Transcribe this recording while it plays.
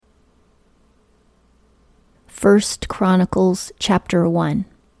1 Chronicles chapter 1.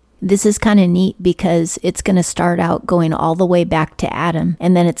 This is kind of neat because it's going to start out going all the way back to Adam,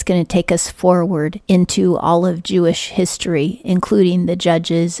 and then it's going to take us forward into all of Jewish history, including the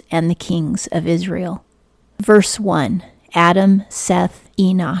judges and the kings of Israel. Verse 1, Adam, Seth,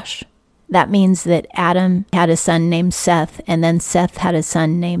 Enosh. That means that Adam had a son named Seth, and then Seth had a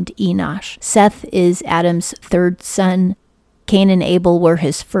son named Enosh. Seth is Adam's third son. Cain and Abel were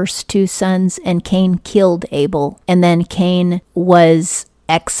his first two sons, and Cain killed Abel. And then Cain was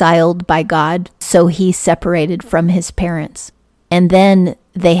exiled by God, so he separated from his parents. And then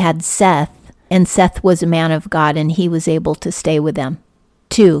they had Seth, and Seth was a man of God, and he was able to stay with them.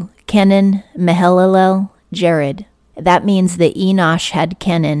 2, Kenan, Mahalalel, Jared. That means that Enosh had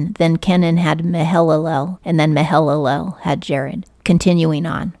Kenan, then Kenan had Mahalalel, and then Mahalalel had Jared. Continuing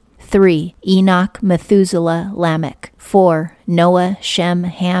on. 3, Enoch, Methuselah, Lamech. 4, Noah, Shem,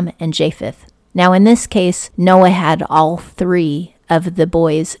 Ham, and Japheth. Now in this case, Noah had all three of the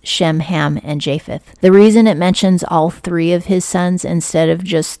boys, Shem, Ham, and Japheth. The reason it mentions all three of his sons instead of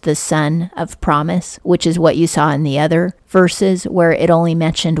just the son of promise, which is what you saw in the other verses where it only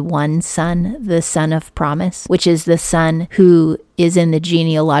mentioned one son, the son of promise, which is the son who is in the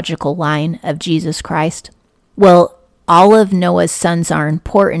genealogical line of Jesus Christ. Well, all of Noah's sons are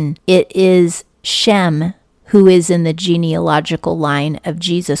important. It is Shem who is in the genealogical line of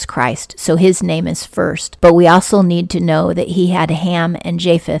Jesus Christ. So his name is first. But we also need to know that he had Ham and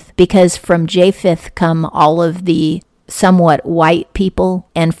Japheth, because from Japheth come all of the somewhat white people,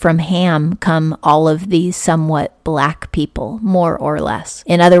 and from Ham come all of the somewhat black people, more or less.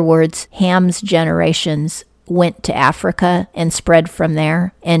 In other words, Ham's generations went to Africa and spread from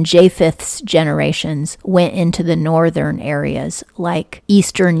there, and Japheth's generations went into the northern areas, like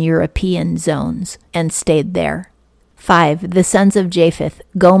Eastern European zones, and stayed there. 5, the sons of Japheth,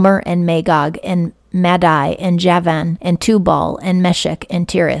 Gomer and Magog, and Madai, and Javan, and Tubal, and Meshech, and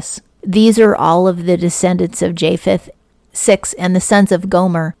Tiras. These are all of the descendants of Japheth. 6, and the sons of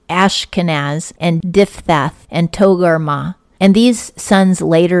Gomer, Ashkenaz, and Diphthah, and Togarmah. And these sons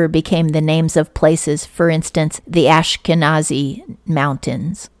later became the names of places, for instance, the Ashkenazi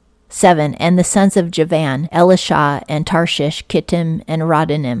mountains. 7, and the sons of Javan, Elishah, and Tarshish, Kittim, and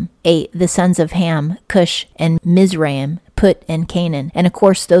Rodanim. 8, the sons of Ham, Cush, and Mizraim, Put, and Canaan. And of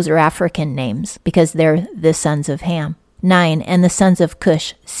course, those are African names, because they're the sons of Ham. 9, and the sons of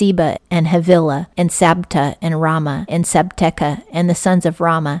Cush, Seba, and Havilah, and Sabta, and Rama, and Sabteka, and the sons of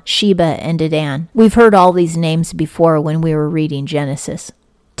Rama, Sheba, and Dedan. We've heard all these names before when we were reading Genesis.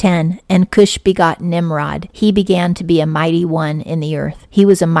 10, and Cush begot Nimrod. He began to be a mighty one in the earth. He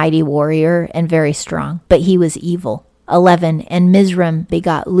was a mighty warrior and very strong, but he was evil. 11, and Mizraim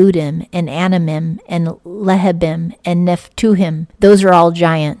begot Ludim, and Anamim, and Lehabim, and Nephtuhim. Those are all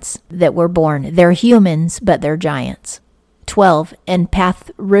giants that were born. They're humans, but they're giants. 12, and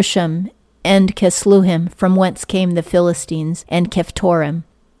Pathrushim and Kesluhim, from whence came the Philistines, and Kephtorim.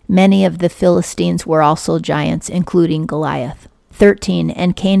 Many of the Philistines were also giants, including Goliath. 13,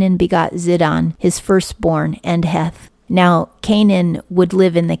 and Canaan begot Zidon, his firstborn, and Heth. Now, Canaan would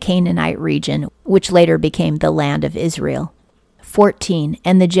live in the Canaanite region, which later became the land of Israel. 14,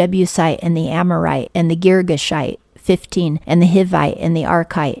 and the Jebusite, and the Amorite, and the Girgashite. 15, and the Hivite, and the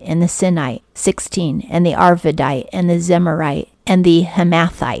Archite, and the Sinite. 16, and the Arvadite, and the Zemarite, and the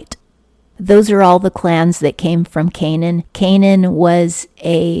Hamathite. Those are all the clans that came from Canaan. Canaan was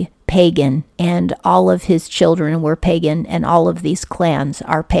a pagan, and all of his children were pagan, and all of these clans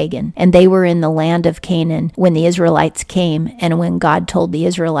are pagan. And they were in the land of Canaan when the Israelites came, and when God told the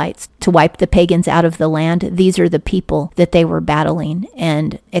Israelites to wipe the pagans out of the land, these are the people that they were battling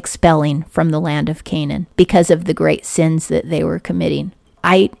and expelling from the land of Canaan because of the great sins that they were committing.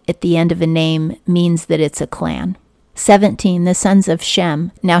 Ite at the end of a name means that it's a clan. 17, the sons of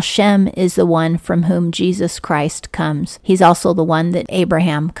Shem. Now Shem is the one from whom Jesus Christ comes. He's also the one that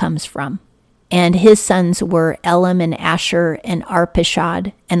Abraham comes from. And his sons were Elam, and Asher, and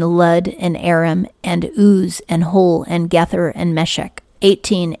Arpachshad, and Lud, and Aram, and Uz, and Hul, and Gether, and Meshech.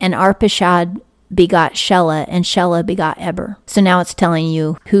 18, and Arpachshad begot Shelah, and Shelah begot Eber. So now it's telling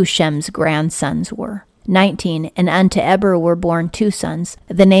you who Shem's grandsons were. 19, and unto Eber were born two sons.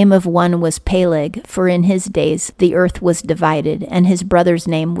 The name of one was Peleg, for in his days the earth was divided, and his brother's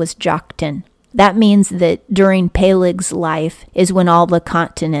name was Joktan. That means that during Peleg's life is when all the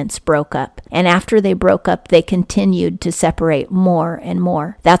continents broke up. And after they broke up, they continued to separate more and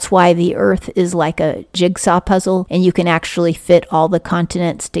more. That's why the earth is like a jigsaw puzzle, and you can actually fit all the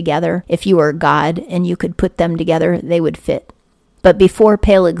continents together. If you were God and you could put them together, they would fit. But before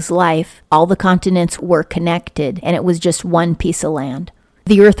Peleg's life, all the continents were connected, and it was just one piece of land.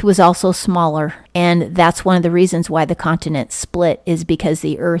 The earth was also smaller, and that's one of the reasons why the continent split, is because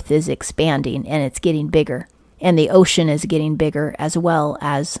the earth is expanding and it's getting bigger, and the ocean is getting bigger as well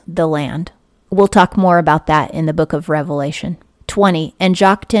as the land. We'll talk more about that in the book of Revelation. 20, and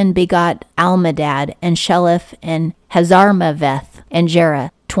Joktan begot Almadad, and Sheleph, and Hazarmaveth, and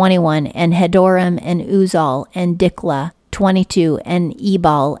Jerah. 21, and Hadoram, and Uzal, and Diklah. 22, and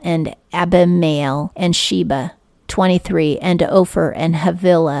Ebal, and Abimael, and Sheba. 23, and Ophir, and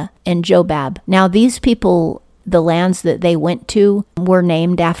Havilah, and Jobab. Now these people, the lands that they went to, were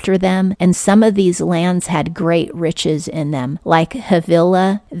named after them, and some of these lands had great riches in them. Like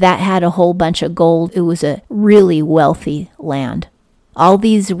Havilah, that had a whole bunch of gold. It was a really wealthy land. All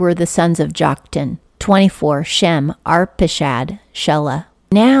these were the sons of Joktan. 24, Shem, Arpachshad, Shelah.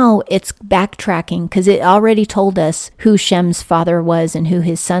 Now it's backtracking, because it already told us who Shem's father was and who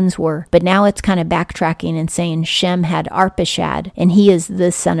his sons were. But now it's kind of backtracking and saying Shem had Arpachshad, and he is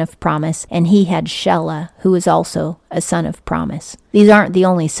the son of promise, and he had Shelah, who is also a son of promise. These aren't the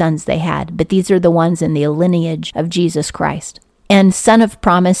only sons they had, but these are the ones in the lineage of Jesus Christ. And son of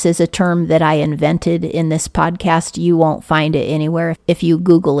promise is a term that I invented in this podcast. You won't find it anywhere if you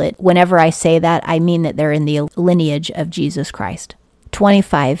Google it. Whenever I say that, I mean that they're in the lineage of Jesus Christ.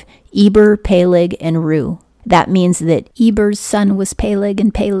 25, Eber, Peleg, and Ru. That means that Eber's son was Peleg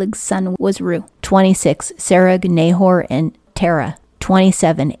and Peleg's son was Ru. 26, Serug, Nahor, and Terah.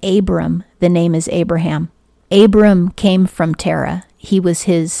 27, Abram. The name is Abraham. Abram came from Terah. He was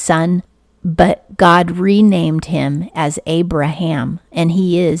his son, but God renamed him as Abraham, and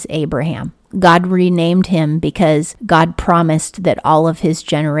he is Abraham. God renamed him because God promised that all of his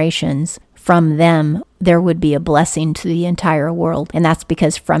generations, from them, there would be a blessing to the entire world. And that's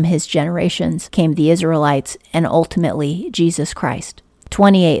because from his generations came the Israelites and ultimately Jesus Christ.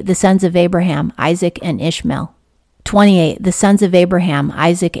 28, the sons of Abraham, Isaac, and Ishmael. 28, the sons of Abraham,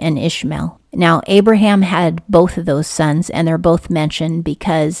 Isaac, and Ishmael. Now, Abraham had both of those sons, and they're both mentioned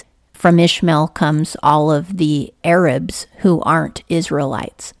because from Ishmael comes all of the Arabs who aren't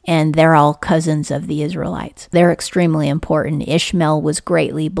Israelites, and they're all cousins of the Israelites. They're extremely important. Ishmael was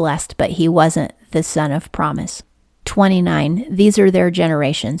greatly blessed, but he wasn't the son of promise. 29, these are their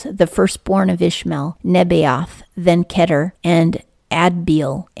generations. The firstborn of Ishmael, Nebaioth, then Kedar, and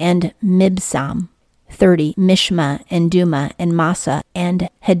Adbeel, and Mibsam. 30, Mishma, and Duma, and Massa, and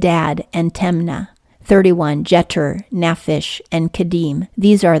Hadad, and Temnah. 31, Jeter, Naphish, and Kedim.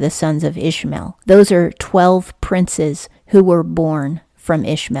 These are the sons of Ishmael. Those are 12 princes who were born from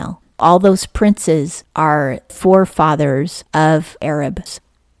Ishmael. All those princes are forefathers of Arabs.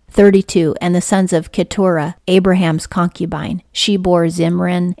 32, and the sons of Keturah, Abraham's concubine. She bore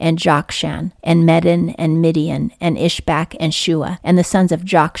Zimran and Jokshan, and Medan and Midian, and Ishbak and Shua. And the sons of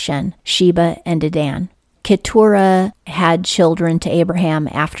Jokshan, Sheba and Dedan. Keturah had children to Abraham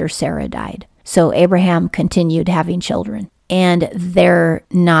after Sarah died. So Abraham continued having children, and they're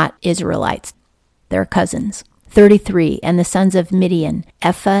not Israelites. They're cousins. 33, and the sons of Midian,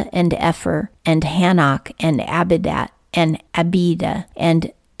 Ephah and Epher, and Hanok, and Abidat, and Abida,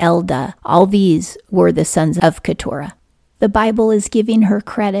 and Elda. All these were the sons of Keturah. The Bible is giving her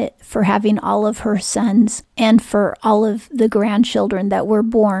credit for having all of her sons and for all of the grandchildren that were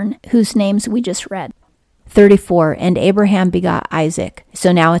born, whose names we just read. 34, and Abraham begot Isaac.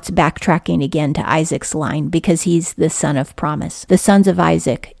 So now it's backtracking again to Isaac's line because he's the son of promise. The sons of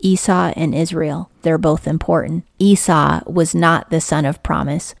Isaac, Esau and Israel. They're both important. Esau was not the son of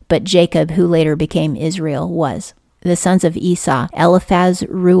promise, but Jacob, who later became Israel, was. The sons of Esau, Eliphaz,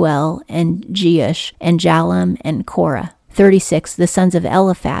 Ruel, and Jeush, and Jalam, and Korah. 36, the sons of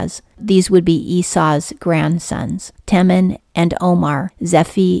Eliphaz. These would be Esau's grandsons, Teman and Omar,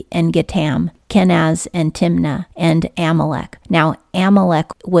 Zephi and Getam, Kenaz and Timnah, and Amalek. Now, Amalek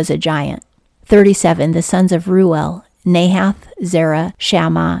was a giant. 37, the sons of Ruel, Nahath, Zerah,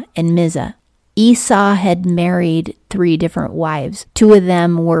 Shammah, and Mizah. Esau had married 3 different wives. 2 of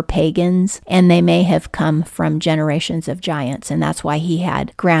them were pagans, and they may have come from generations of giants, and that's why he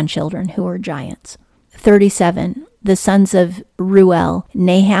had grandchildren who were giants. 37, the sons of Ruel,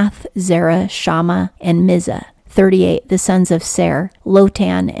 Nahath, Zerah, Shammah, and Mizah. 38, the sons of Ser,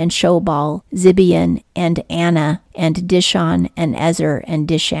 Lotan and Shobal, Zibeon and Anna, and Dishon and Ezer and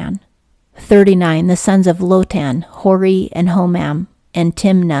Dishan. 39, the sons of Lotan, Hori and Homam, and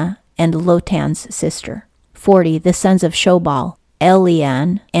Timnah, and Lotan's sister. 40, the sons of Shobal,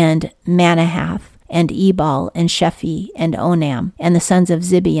 Elian and Manahath, and Ebal and Shephi and Onam, and the sons of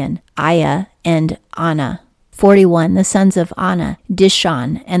Zibeon, Aya and Anna. 41, the sons of Anna,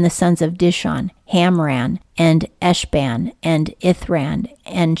 Dishon, and the sons of Dishon, Hamran, and Eshban, and Ithran,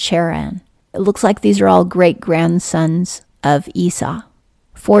 and Cheran. It looks like these are all great-grandsons of Esau.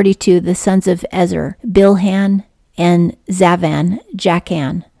 42, the sons of Ezer, Bilhan and Zavan,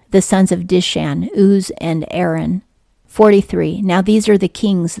 Jachan. The sons of Dishan, Uz and Aaron. 43, now these are the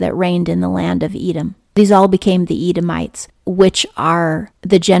kings that reigned in the land of Edom. These all became the Edomites, which are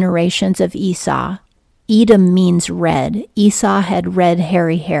the generations of Esau. Edom means red. Esau had red,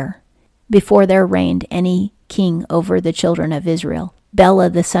 hairy hair. Before there reigned any king over the children of Israel. Bela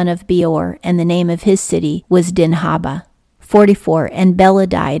the son of Beor, and the name of his city was Dinhaba. 44, and Bela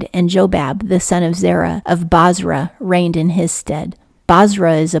died, and Jobab the son of Zerah of Basra reigned in his stead.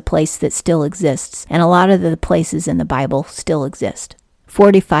 Basra is a place that still exists, and a lot of the places in the Bible still exist.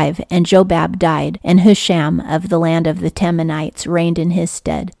 45, and Jobab died, and Husham of the land of the Temanites reigned in his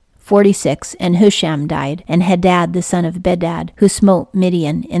stead. 46, and Husham died, and Hadad the son of Bedad, who smote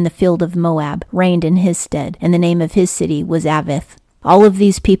Midian in the field of Moab, reigned in his stead, and the name of his city was Avith. All of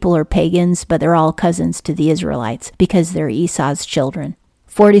these people are pagans, but they're all cousins to the Israelites, because they're Esau's children.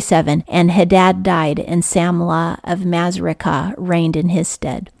 47, and Hadad died, and Samlah of Masrekah reigned in his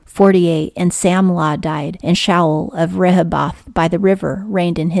stead. 48, and Samlah died, and Shaul of Rehoboth by the river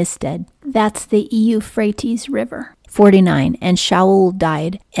reigned in his stead. That's the Euphrates River. 49, and Shaul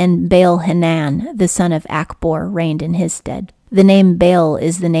died, and Baal-Hanan, the son of Akbor, reigned in his stead. The name Baal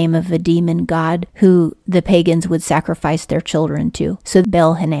is the name of a demon god who the pagans would sacrifice their children to. So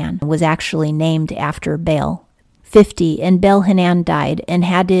Baal-Hanan was actually named after Baal. 50, and Baal-Hanan died, and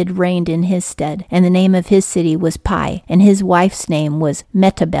Hadad reigned in his stead, and the name of his city was Pai, and his wife's name was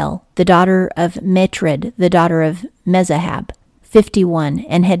Metabel, the daughter of Matred, the daughter of Mezahab. 51,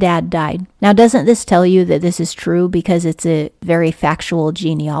 and Hadad died. Now, doesn't this tell you that this is true? Because it's a very factual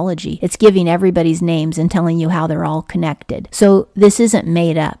genealogy. It's giving everybody's names and telling you how they're all connected. So this isn't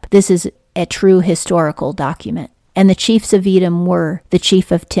made up. This is a true historical document. And the chiefs of Edom were the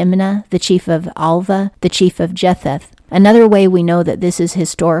chief of Timnah, the chief of Alva, the chief of Jetheth. Another way we know that this is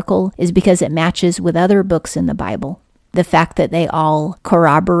historical is because it matches with other books in the Bible. The fact that they all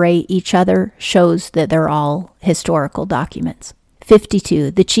corroborate each other shows that they're all historical documents.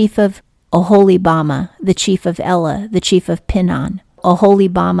 52, the chief of Oholibama, the chief of Elah, the chief of Pinon.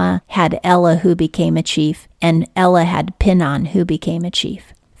 Oholibama had Elah who became a chief, and Elah had Pinon who became a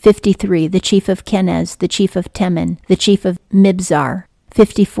chief. 53, the chief of Kenez, the chief of Teman, the chief of Mibzar.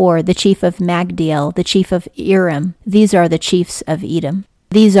 54, the chief of Magdiel, the chief of Iram. These are the chiefs of Edom.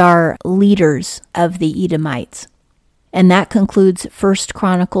 These are leaders of the Edomites. And that concludes 1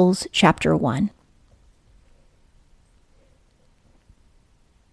 Chronicles chapter 1.